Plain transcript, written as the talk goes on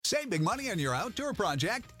Save big money on your outdoor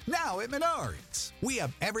project now at Menards. We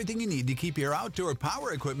have everything you need to keep your outdoor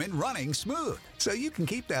power equipment running smooth so you can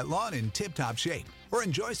keep that lawn in tip-top shape or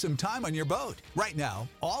enjoy some time on your boat. Right now,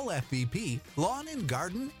 all FVP, lawn and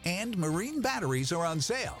garden, and marine batteries are on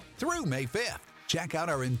sale through May 5th. Check out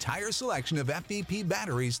our entire selection of FVP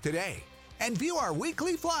batteries today and view our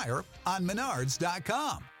weekly flyer on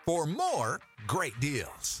Menards.com for more great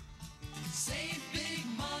deals. Save big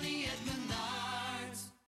money at Menards.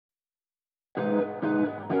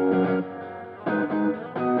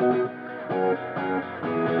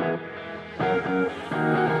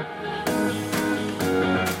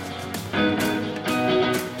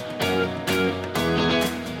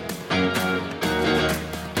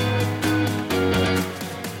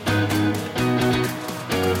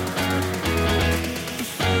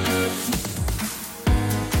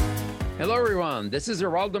 Hello, everyone. This is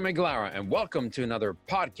Geraldo Meglara, and welcome to another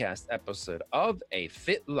podcast episode of A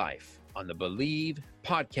Fit Life on the Believe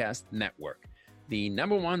Podcast Network, the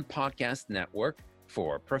 #1 podcast network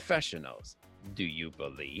for professionals. Do you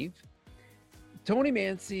believe? Tony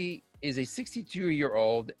Mancy is a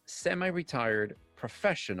 62-year-old semi-retired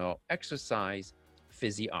professional exercise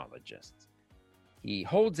physiologist. He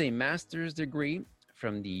holds a master's degree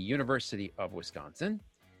from the University of Wisconsin.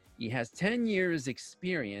 He has 10 years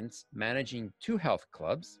experience managing 2 health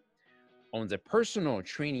clubs, owns a personal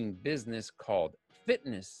training business called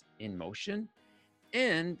Fitness in Motion,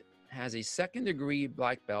 and has a second-degree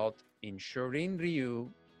black belt in Shorin-ryu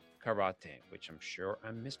Karate, which I'm sure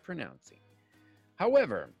I'm mispronouncing.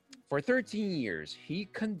 However, for 13 years, he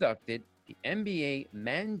conducted the NBA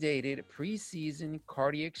mandated preseason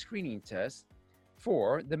cardiac screening test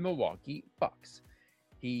for the Milwaukee Bucks.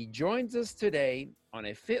 He joins us today on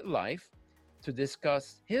A Fit Life to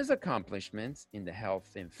discuss his accomplishments in the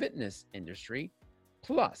health and fitness industry,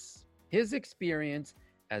 plus his experience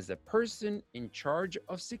as a person in charge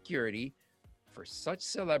of security for such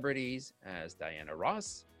celebrities as Diana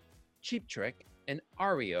Ross, Cheap Trick, and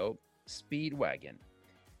REO Speedwagon.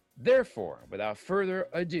 Therefore, without further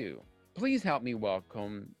ado, please help me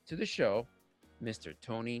welcome to the show, Mr.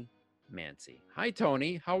 Tony Mancy. Hi,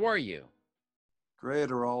 Tony. How are you? Great,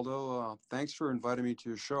 Geraldo. Thanks for inviting me to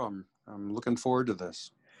your show. I'm looking forward to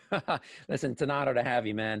this. Listen, it's an honor to have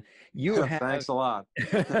you, man. You have, Thanks a lot.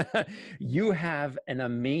 you have an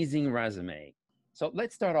amazing resume. So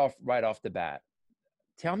let's start off right off the bat.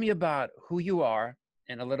 Tell me about who you are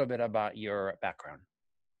and a little bit about your background.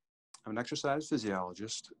 I'm an exercise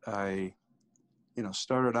physiologist. I,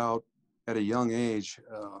 started out at a young age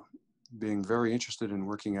being very interested in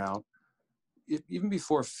working out. Even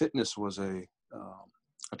before fitness was a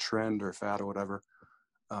trend or fad or whatever,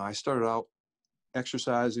 I started out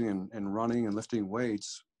exercising and running and lifting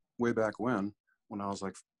weights way back when I was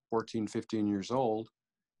like 14, 15 years old.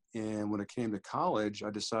 And when it came to college, I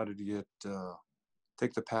decided to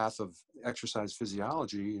take the path of exercise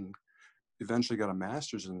physiology and eventually got a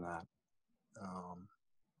master's in that.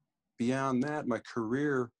 Beyond that, my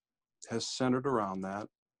career has centered around that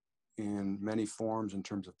in many forms in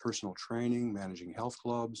terms of personal training, managing health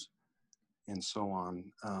clubs, and so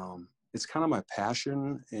on. It's kind of my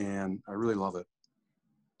passion, and I really love it.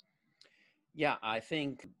 Yeah,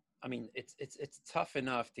 it's tough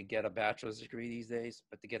enough to get a bachelor's degree these days,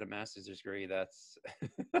 but to get a master's degree, that's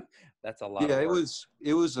that's a lot. Yeah, of work.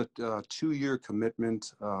 it was a 2-year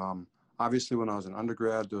commitment. Obviously, when I was an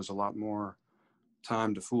undergrad, there was a lot more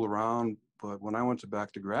time to fool around. But when I went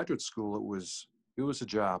back to graduate school, it was a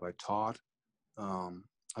job. I taught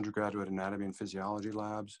undergraduate anatomy and physiology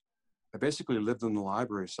labs. I basically lived in the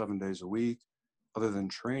library 7 days a week, other than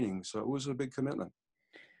training. So it was a big commitment.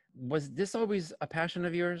 Was this always a passion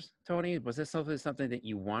of yours, Tony? Was this something that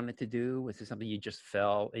you wanted to do? Was this something you just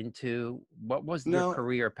fell into? What was your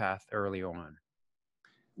career path early on?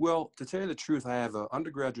 Well, to tell you the truth, I have an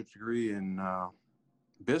undergraduate degree in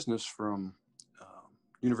business from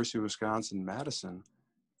University of Wisconsin-Madison.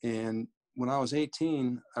 And when I was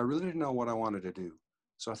 18, I really didn't know what I wanted to do.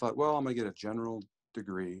 So I thought, well, I'm going to get a general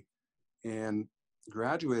degree, and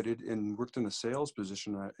graduated and worked in a sales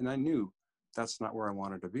position. And I knew that's not where I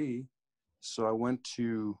wanted to be. So I went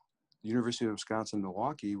to the University of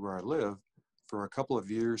Wisconsin-Milwaukee, where I live, for a couple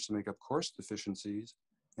of years to make up course deficiencies.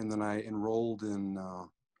 And then I enrolled in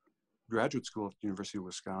graduate school at the University of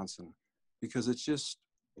Wisconsin, because it's just,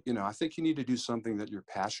 I think you need to do something that you're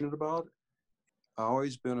passionate about. I've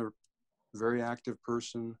always been a very active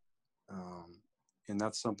person, and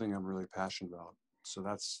that's something I'm really passionate about. So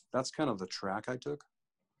that's kind of the track I took.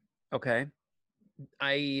 Okay.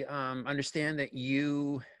 I understand that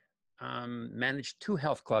you manage 2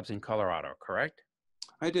 health clubs in Colorado, correct?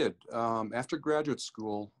 I did. After graduate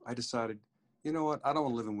school, I decided, you know what, I don't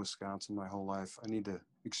want to live in Wisconsin my whole life. I need to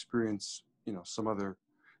experience, some other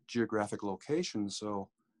geographic location. So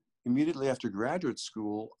immediately after graduate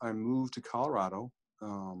school, I moved to Colorado,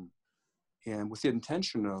 and with the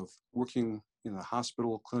intention of working in a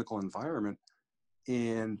hospital clinical environment.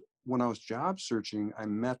 And when I was job searching, I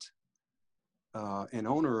met an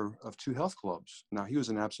owner of two health clubs. Now, he was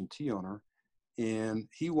an absentee owner, and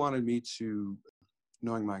he wanted me to,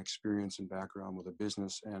 knowing my experience and background with a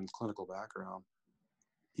business and clinical background,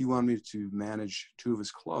 he wanted me to manage two of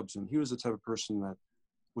his clubs. And he was the type of person that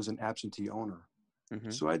was an absentee owner. Mm-hmm.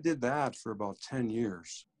 So I did that for about 10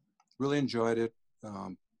 years. Really enjoyed it.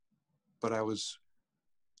 But I was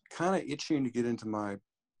kind of itching to get into my,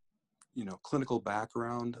 clinical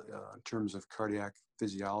background in terms of cardiac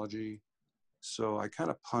physiology. So I kind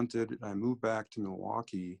of punted and I moved back to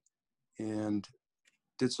Milwaukee and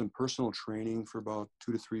did some personal training for about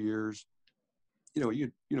 2 to 3 years.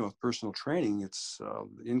 With personal training, it's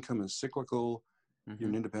the income is cyclical. You're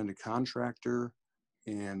an independent contractor,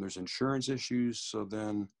 and there's insurance issues. So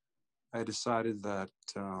then I decided that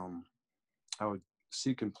I would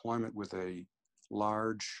seek employment with a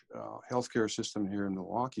large healthcare system here in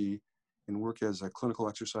Milwaukee and work as a clinical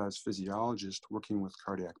exercise physiologist working with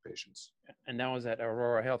cardiac patients. And that was at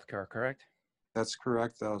Aurora Healthcare, correct? That's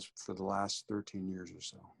correct. That was for the last 13 years or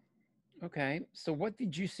so. Okay. So what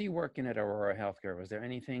did you see working at Aurora Healthcare? Was there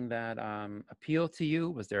anything that appealed to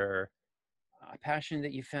you? Was there a passion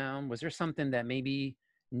that you found? Was there something that maybe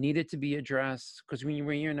needed to be addressed? Because when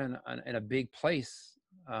you're in a big place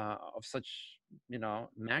of such,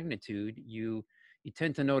 magnitude, you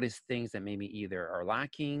tend to notice things that maybe either are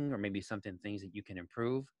lacking or maybe things that you can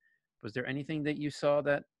improve. Was there anything that you saw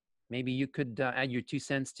that maybe you could add your 2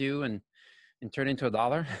 cents to and turn into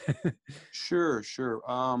 $1? Sure.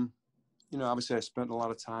 Obviously I spent a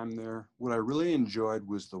lot of time there. What I really enjoyed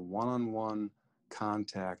was the one-on-one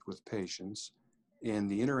contact with patients and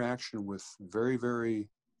the interaction with very, very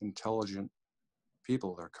intelligent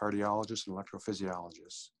people. They're cardiologists and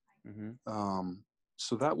electrophysiologists. Mm-hmm.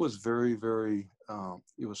 So that was very, very,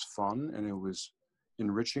 it was fun and it was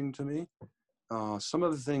enriching to me. Some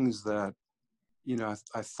of the things that,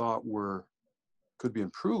 I thought could be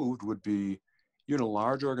improved would be, you're in a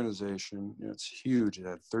large organization, it's huge, it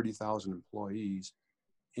had 30,000 employees,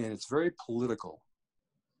 and it's very political.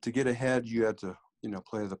 To get ahead, you had to,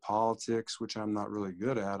 play the politics, which I'm not really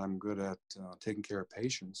good at. I'm good at taking care of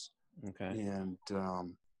patients. Okay. And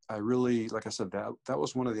I really, like I said, that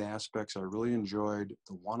was one of the aspects I really enjoyed,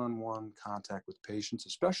 the one-on-one contact with patients,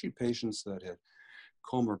 especially patients that had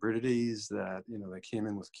comorbidities, that, they came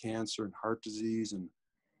in with cancer and heart disease, and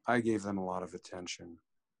I gave them a lot of attention.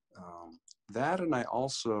 And I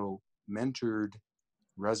also mentored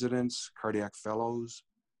residents, cardiac fellows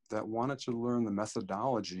that wanted to learn the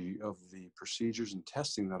methodology of the procedures and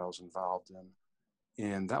testing that I was involved in.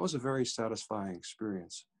 And that was a very satisfying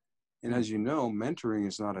experience. And as you know, mentoring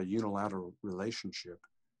is not a unilateral relationship.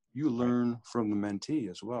 You learn from the mentee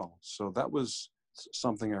as well. So that was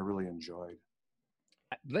something I really enjoyed.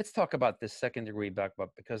 Let's talk about this second degree back up,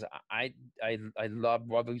 because I love,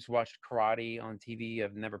 I've always watched karate on TV.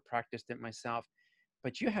 I've never practiced it myself,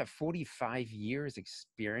 but you have 45 years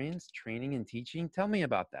experience training and teaching. Tell me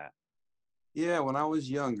about that. Yeah, when I was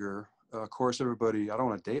younger, of course, everybody, I don't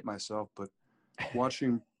want to date myself, but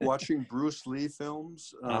watching Bruce Lee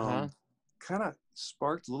films kind of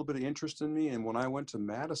sparked a little bit of interest in me. And when I went to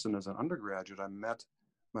Madison as an undergraduate, I met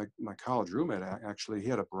my college roommate. Actually, he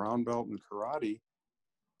had a brown belt in karate.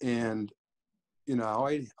 And,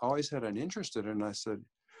 I always had an interest in it. And I said,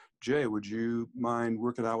 Jay, would you mind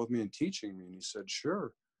working out with me and teaching me? And he said,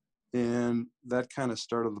 sure. And that kind of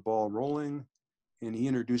started the ball rolling. And he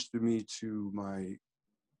introduced me to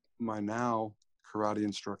my now karate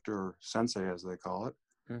instructor, or sensei, as they call it.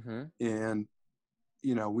 Mm-hmm. And,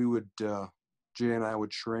 we would, Jay and I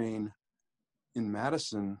would train in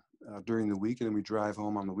Madison during the week, and then we drive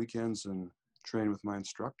home on the weekends and train with my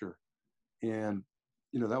instructor. And,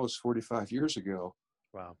 that was 45 years ago.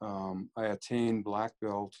 Wow. I attained black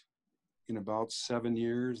belt in about 7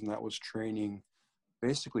 years, and that was training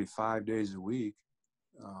basically 5 days a week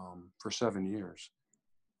for 7 years,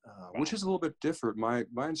 which is a little bit different.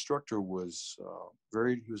 My instructor was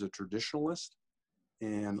he was a traditionalist,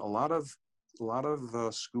 and a lot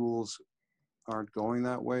of schools aren't going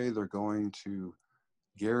that way. They're going to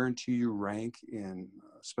guarantee you rank in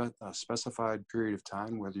a specified period of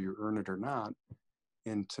time, whether you earn it or not.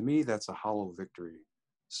 And to me, that's a hollow victory.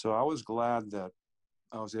 So I was glad that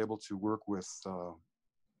I was able to work with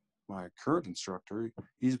my current instructor.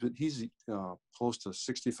 He's close to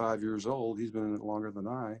 65 years old. He's been in it longer than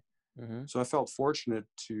I. Mm-hmm. So I felt fortunate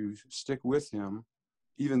to stick with him,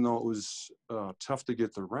 even though it was tough to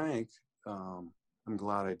get the rank. I'm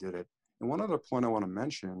glad I did it. And one other point I want to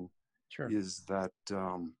mention Sure. is that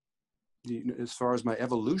as far as my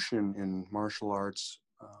evolution in martial arts,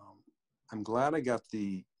 I'm glad I got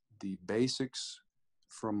the basics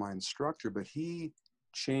from my instructor, but he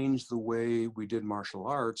changed the way we did martial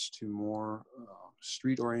arts to more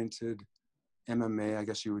street-oriented MMA, I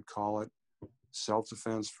guess you would call it,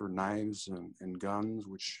 self-defense for knives and guns,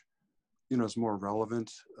 which, you know, is more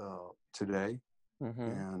relevant today. Mm-hmm.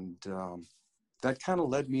 And that kind of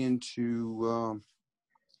led me into,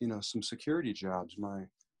 you know, some security jobs.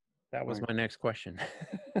 That was my next question.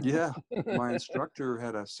 Yeah, my instructor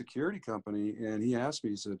had a security company, and he asked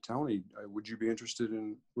me, he said, Tony, would you be interested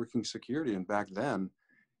in working security? And back then,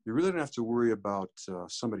 you really didn't have to worry about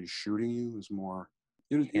somebody shooting you. It was more,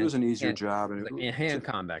 it was an easier job. And hand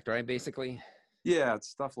combat, right, basically? Yeah, it's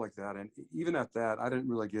stuff like that. And even at that, I didn't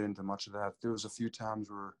really get into much of that. There was a few times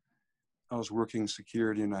where I was working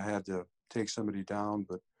security and I had to take somebody down,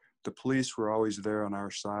 but the police were always there on our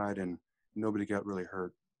side and nobody got really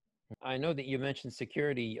hurt. I know that you mentioned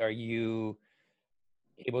security. Are you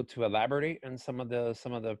able to elaborate on some of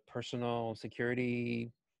the personal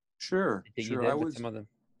security Sure, that you sure. did with some of them?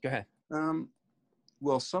 Go ahead.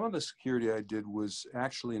 Well, some of the security I did was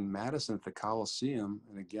actually in Madison at the Coliseum.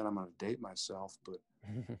 And again, I'm going to date myself, but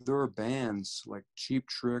there were bands like Cheap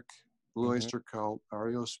Trick, Blue Oyster Cult,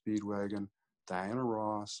 REO Speedwagon, Diana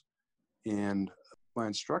Ross. And my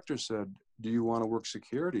instructor said, do you want to work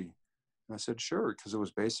security? And I said, sure, because it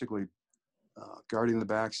was basically guarding the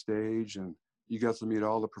backstage, and you got to meet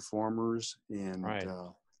all the performers. And Right.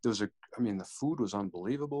 The food was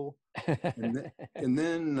unbelievable. And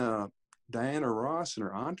then Diana Ross and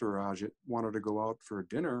her entourage wanted to go out for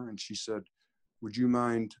dinner, and she said, would you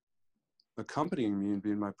mind accompanying me and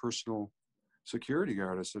being my personal security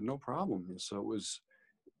guard? I said, no problem. And so it was,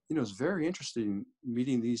 you know, it's very interesting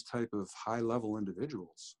meeting these type of high-level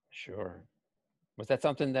individuals. Sure. Was that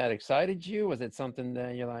something that excited you? Was it something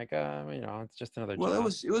that you're like, you know, it's just another Well,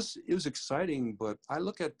 job? it was exciting, but I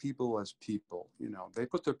look at people as people. You know, they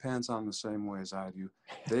put their pants on the same way as I do.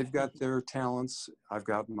 They've got their talents. I've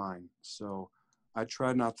got mine. So I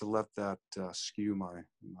try not to let that skew my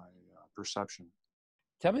perception.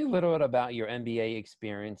 Tell me a little bit about your NBA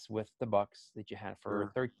experience with the Bucks that you had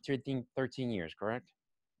for Sure. 13 years, correct?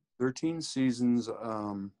 13 seasons.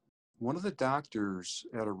 One of the doctors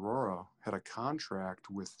at Aurora had a contract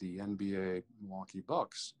with the NBA Milwaukee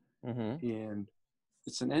Bucks. Mm-hmm. And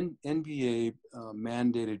it's an NBA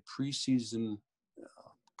mandated preseason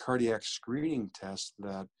cardiac screening test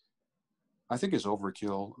that I think is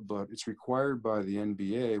overkill, but it's required by the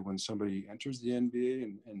NBA when somebody enters the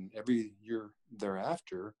NBA and every year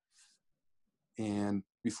thereafter. And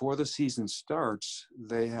before the season starts,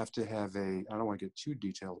 they have to have I don't want to get too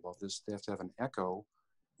detailed about this, they have to have an echo.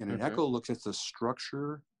 And an echo looks at the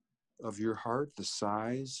structure of your heart, the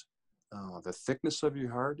size, the thickness of your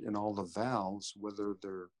heart, and all the valves, whether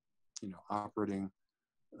they're, you know, operating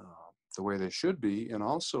the way they should be, and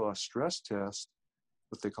also a stress test,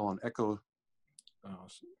 what they call an echo,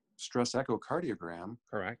 stress echocardiogram.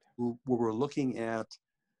 Correct. Where we're looking at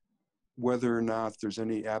whether or not there's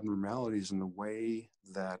any abnormalities in the way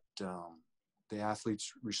that the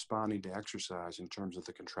athlete's responding to exercise in terms of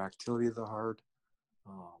the contractility of the heart,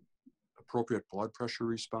 appropriate blood pressure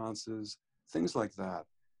responses, things like that.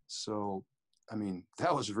 So, I mean,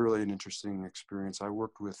 that was really an interesting experience. I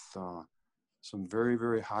worked with some very,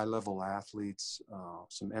 very high-level athletes,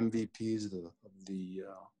 some MVPs of the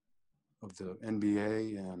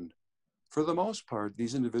NBA, and for the most part,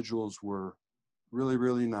 these individuals were really,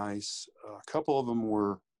 really nice. A couple of them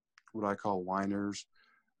were what I call whiners.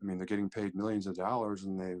 I mean, they're getting paid millions of dollars,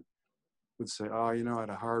 and they would say, "Oh, you know, I had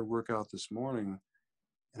a hard workout this morning,"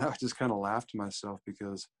 and I just kind of laughed to myself,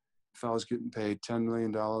 because if I was getting paid $10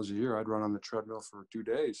 million a year, I'd run on the treadmill for 2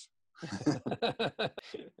 days.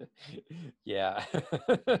 Yeah.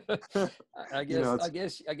 I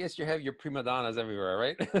guess you have your prima donnas everywhere,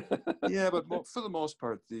 right? Yeah, but for the most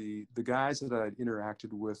part, the guys that I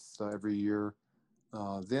interacted with every year,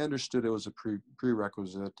 they understood it was a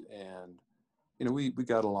prerequisite, and you know, we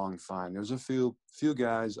got along fine. There was a few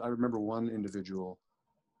guys. I remember one individual.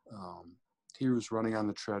 He was running on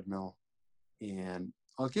the treadmill, and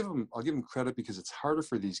I'll give him credit, because it's harder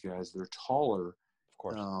for these guys. They're taller, Of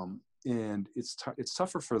course. and it's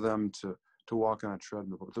tougher for them to walk on a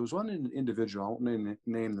treadmill. But there was one individual, I won't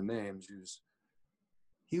name the names.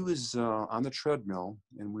 He was on the treadmill,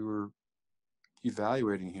 and we were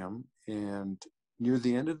evaluating him, and near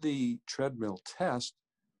the end of the treadmill test,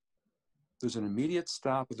 there's an immediate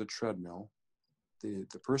stop of the treadmill.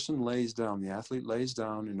 The person lays down, the athlete lays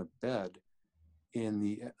down in a bed, and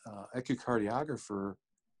the echocardiographer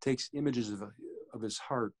takes images of his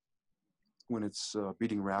heart when it's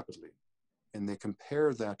beating rapidly. And they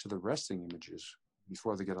compare that to the resting images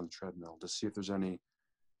before they get on the treadmill to see if there's any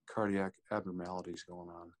cardiac abnormalities going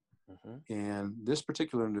on. Mm-hmm. And this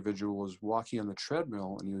particular individual was walking on the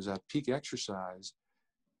treadmill, and he was at peak exercise.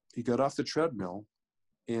 He got off the treadmill,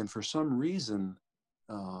 and for some reason,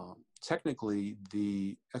 technically,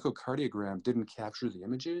 the echocardiogram didn't capture the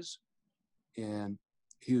images. And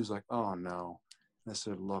he was like, "Oh no." And I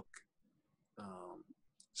said, "Look,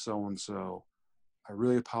 so-and-so, I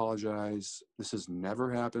really apologize. This has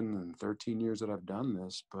never happened in 13 years that I've done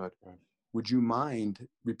this, but would you mind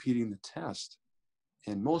repeating the test?"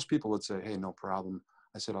 And most people would say, "Hey, no problem."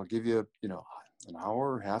 I said, "I'll give you, an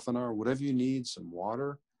hour, half an hour, whatever you need, some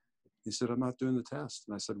water." He said, "I'm not doing the test."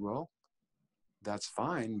 And I said, "Well, that's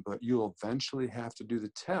fine, but you'll eventually have to do the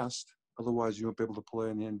test. Otherwise, you won't be able to play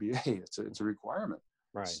in the NBA. It's a requirement."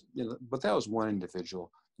 Right. But that was one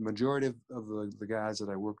individual. The majority of the guys that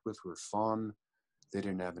I worked with were fun. They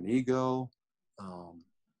didn't have an ego.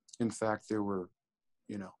 In fact, they were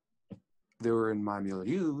in my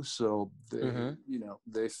milieu, so they,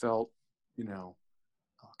 they felt,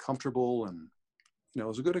 comfortable, and it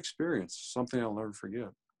was a good experience. Something I'll never forget.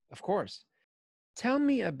 Of course. Tell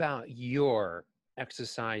me about your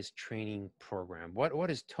exercise training program. What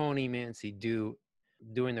does Tony Mancy do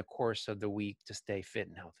during the course of the week to stay fit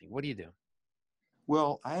and healthy? What do you do?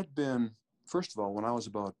 Well, I had been, first of all, when I was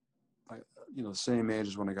about, the same age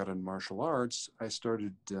as when I got into martial arts, I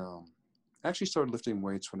started, actually started lifting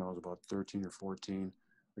weights when I was about 13 or 14.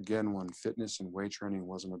 Again, when fitness and weight training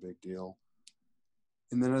wasn't a big deal.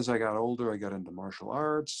 And then as I got older, I got into martial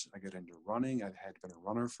arts. I got into running. I had been a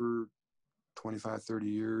runner for 25, 30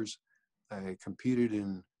 years. I competed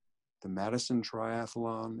in the Madison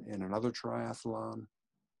Triathlon and another triathlon.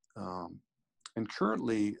 And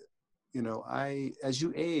currently, as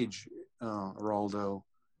you age, Geraldo,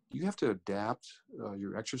 you have to adapt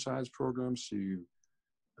your exercise programs. So you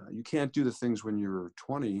can't do the things when you're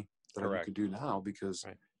 20 that you can do now, because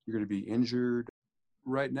you're going to be injured.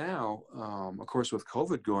 Right now, of course, with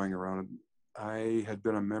COVID going around, I had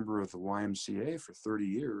been a member of the YMCA for 30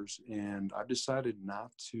 years, and I've decided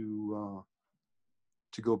not to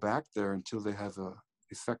go back there until they have a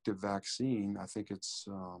effective vaccine. I think it's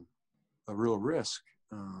a real risk.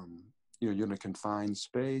 You're in a confined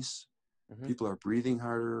space. Mm-hmm. People are breathing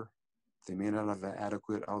harder. They may not have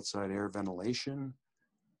adequate outside air ventilation.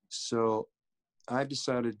 So I've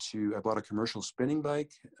decided I bought a commercial spinning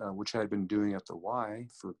bike, which I had been doing at the Y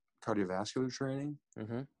for cardiovascular training.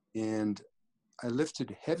 Mm-hmm. And I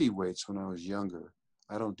lifted heavy weights when I was younger.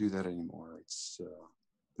 I don't do that anymore.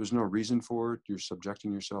 There's no reason for it. You're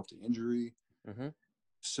subjecting yourself to injury. Mm-hmm.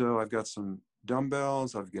 So I've got some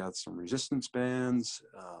dumbbells. I've got some resistance bands,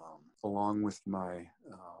 along with my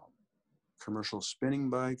commercial spinning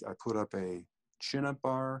bike. I put up a chin-up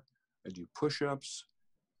bar. I do push-ups.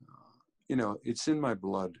 It's in my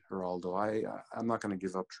blood, Geraldo. I'm not going to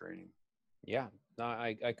give up training. Yeah, no,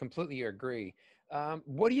 I completely agree.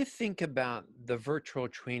 What do you think about the virtual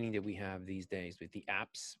training that we have these days with the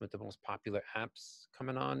apps, with the most popular apps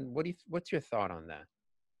coming on? What's your thought on that?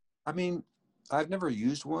 I mean, I've never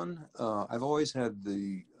used one. I've always had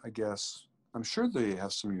I'm sure they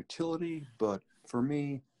have some utility, but for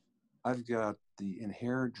me, I've got the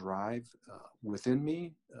inherent drive within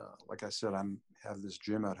me. Like I said, have this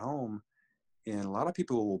gym at home, and a lot of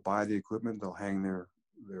people will buy the equipment. They'll hang their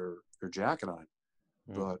jacket on it.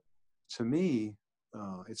 But to me,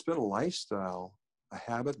 it's been a lifestyle, a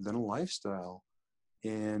habit, then a lifestyle.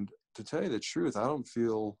 And to tell you the truth, I don't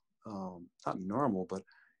feel not normal, but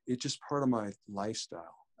it's just part of my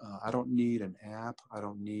lifestyle. I don't need an app. I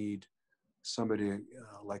don't need somebody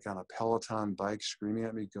like on a Peloton bike screaming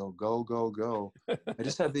at me, "Go, go, go, go." I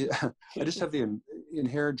just have the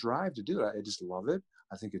inherent drive to do it. I just love it.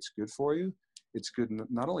 I think it's good for you. It's good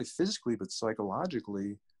not only physically but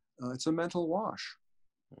psychologically. It's a mental wash.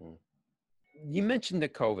 You mentioned the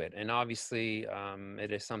COVID, and obviously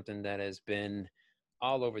it is something that has been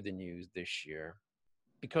all over the news this year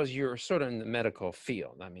because you're sort of in the medical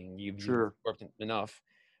field. I mean, you've worked enough.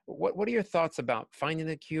 What are your thoughts about finding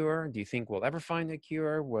a cure? Do you think we'll ever find a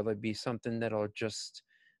cure? Will it be something that'll just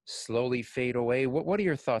slowly fade away? What are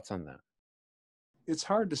your thoughts on that? It's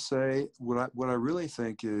hard to say. What I really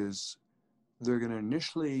think is they're going to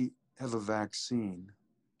initially have a vaccine,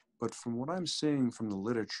 but from what I'm seeing from the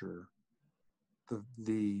literature,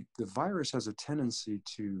 the virus has a tendency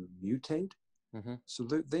to mutate. Mm-hmm. So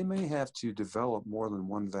they may have to develop more than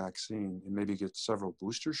one vaccine and maybe get several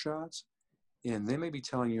booster shots. And they may be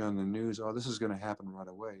telling you on the news, oh, this is going to happen right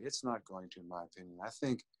away. It's not going to, in my opinion. I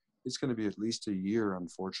think it's going to be at least a year,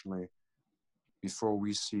 unfortunately, before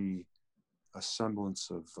we see a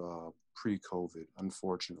semblance of pre-COVID,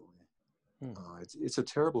 unfortunately. It's a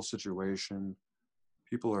terrible situation.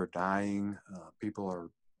 People are dying.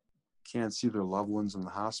 People can't see their loved ones in the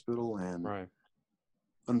hospital. And Right.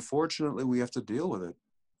 unfortunately, we have to deal with it.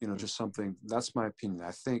 Just something, that's my opinion.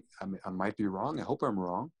 I think, I might be wrong. I hope I'm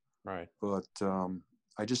wrong. Right. But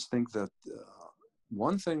I just think that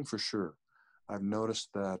one thing for sure, I've noticed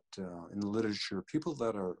that in the literature, people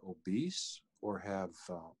that are obese or have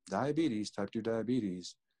diabetes, type 2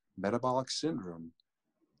 diabetes, metabolic syndrome,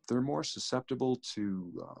 they're more susceptible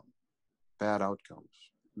to bad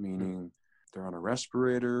outcomes, meaning they're on a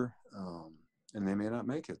respirator and they may not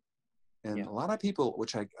make it. And a lot of people,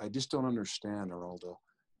 which I just don't understand, Geraldo,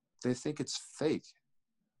 they think it's fake.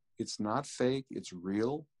 It's not fake, it's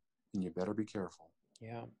real. And you better be careful.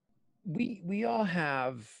 Yeah. We all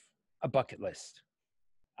have a bucket list.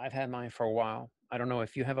 I've had mine for a while. I don't know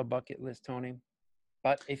if you have a bucket list, Tony,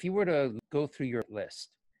 but if you were to go through your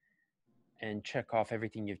list and check off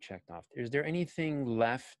everything you've checked off, is there anything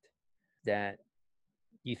left that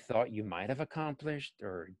you thought you might have accomplished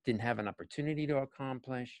or didn't have an opportunity to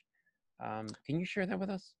accomplish? Can you share that with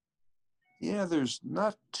us? Yeah, there's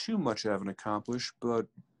not too much I haven't accomplished, but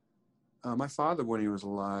my father, when he was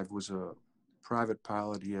alive, was a private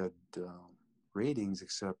pilot. He had ratings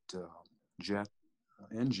except jet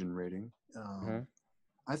engine rating.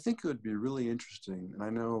 I think it would be really interesting, and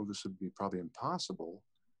I know this would be probably impossible,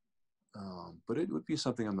 but it would be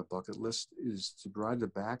something on the bucket list, is to ride the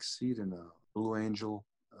back seat in a Blue Angel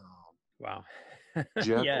Wow.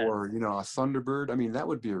 jet Yes. or, a Thunderbird. I mean, that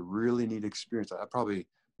would be a really neat experience. I'd probably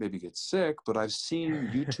maybe get sick, but I've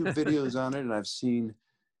seen YouTube videos on it, and I've seen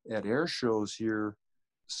at air shows here,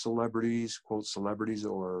 celebrities, quote celebrities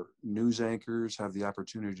or news anchors have the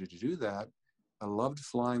opportunity to do that. I loved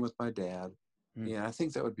flying with my dad. And I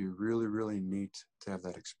think that would be really, really neat to have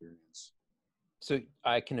that experience. So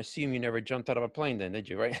I can assume you never jumped out of a plane then, did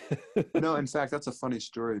you, right? No, in fact, that's a funny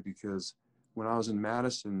story, because when I was in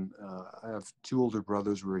Madison, I have two older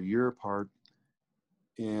brothers. We're a year apart.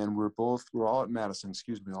 And we're all at Madison,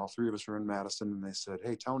 all three of us are in Madison. And they said,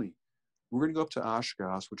 hey, Tony, we're going to go up to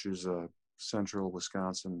Oshkosh, which is a central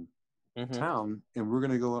Wisconsin town, and we're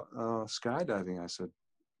going to go skydiving. I said,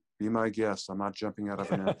 be my guest. I'm not jumping out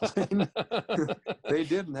of an airplane. They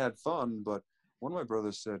did and had fun, but one of my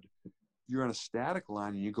brothers said, you're on a static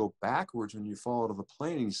line and you go backwards when you fall out of the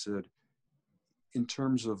plane. And he said, in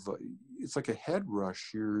terms of, it's like a head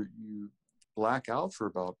rush. You black out for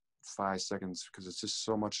about 5 seconds because it's just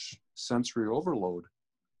so much sensory overload.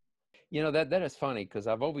 That is funny, because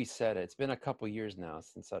I've always said it. It's been a couple years now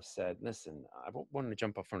since I've said, listen, I wanted to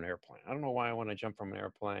jump up from an airplane. I don't know why I want to jump from an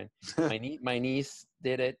airplane. My niece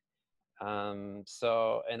did it. And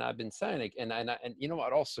I've been saying it. And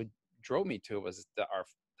what also drove me to it was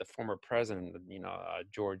the former president,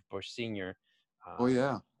 George Bush Sr. Oh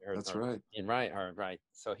yeah, that's right. Right.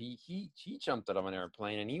 So he jumped out of an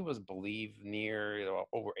airplane, and he was believed near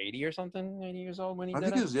over 80 or something, 80 years old when he did it. I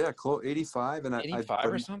think it was close 85, and 85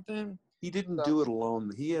 or something. He didn't do it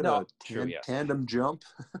alone. He had tandem jump.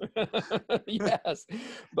 Yes,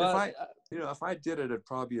 but if I did it, it'd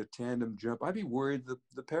probably be a tandem jump. I'd be worried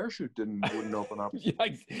the parachute wouldn't open up.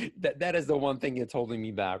 That is the one thing that's holding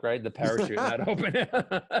me back, right? The parachute not opening.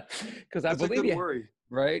 Because I believe you. Worry.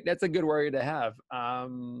 Right, that's a good worry to have.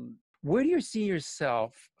 Where do you see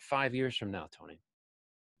yourself 5 years from now, Tony?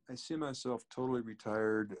 I see myself totally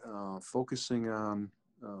retired, focusing on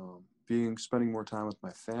spending more time with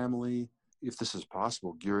my family, if this is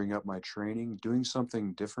possible, gearing up my training, doing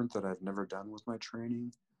something different that I've never done with my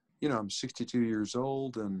training. I'm 62 years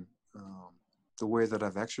old, and the way that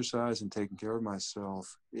I've exercised and taken care of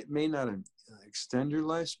myself, it may not extend your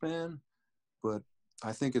lifespan, but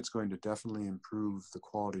I think it's going to definitely improve the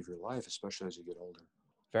quality of your life, especially as you get older.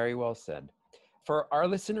 Very well said. For our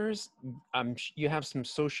listeners, you have some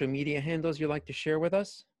social media handles you'd like to share with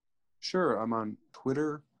us? Sure. I'm on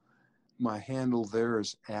Twitter. My handle there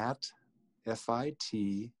is at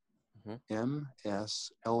FITMSLAX.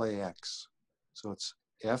 So it's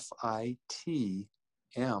FITMSLAX.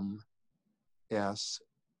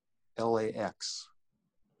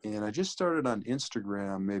 And I just started on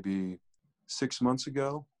Instagram maybe 6 months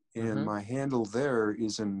ago. And my handle there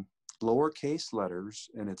is in lowercase letters,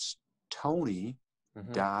 and it's Tony.MANCI.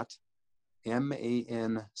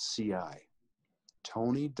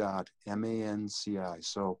 Tony.manci.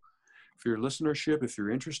 So for your listenership, if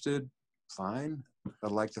you're interested, fine.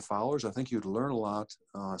 I'd like the followers. I think you'd learn a lot,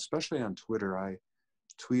 especially on Twitter. I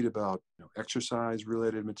tweet about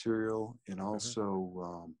exercise-related material and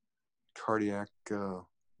also cardiac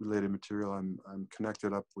related material. I'm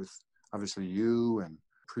connected up with obviously you and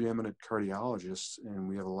preeminent cardiologists, and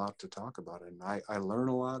we have a lot to talk about. And I learn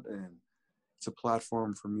a lot, and it's a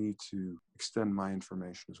platform for me to extend my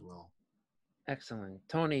information as well. Excellent.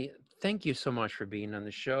 Tony, thank you so much for being on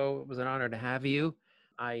the show. It was an honor to have you.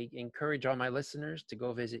 I encourage all my listeners to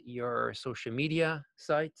go visit your social media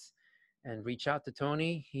sites and reach out to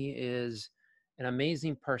Tony. He is an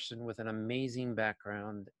amazing person with an amazing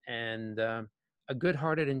background and a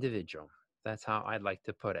good-hearted individual. That's how I'd like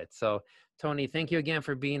to put it. So, Tony, thank you again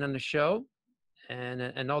for being on the show,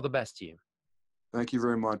 and all the best to you. Thank you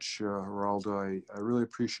very much, Geraldo. I really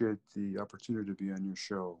appreciate the opportunity to be on your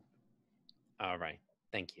show. All right.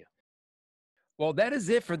 Thank you. Well, that is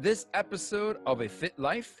it for this episode of A Fit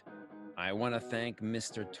Life. I want to thank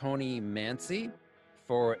Mr. Tony Manci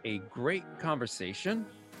for a great conversation.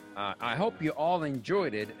 I hope you all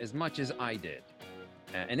enjoyed it as much as I did.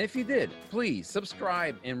 And if you did, please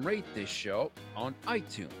subscribe and rate this show on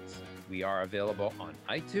iTunes. We are available on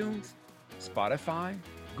iTunes, Spotify,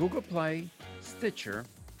 Google Play, Stitcher,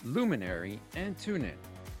 Luminary, and TuneIn.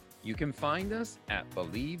 You can find us at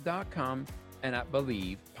Believe.com and at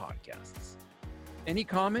Believe Podcasts. Any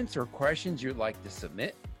comments or questions you'd like to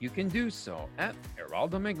submit, you can do so at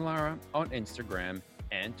Geraldo Meglara on Instagram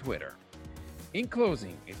and Twitter. In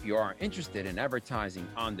closing, if you are interested in advertising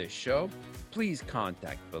on this show, please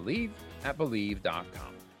contact Believe at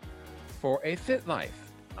Believe.com. For A Fit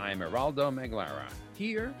Life, I'm Geraldo Meglara,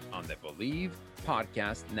 here on the Believe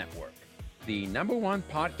Podcast Network, the #1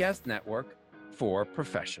 podcast network for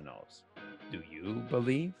professionals. Do you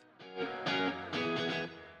believe?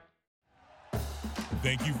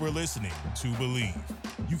 Thank you for listening to Believe.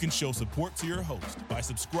 You can show support to your host by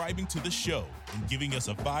subscribing to the show and giving us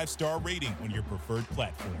a 5-star rating on your preferred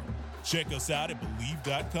platform. Check us out at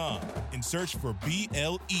Believe.com and search for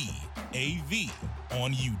BLEAV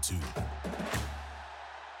on YouTube.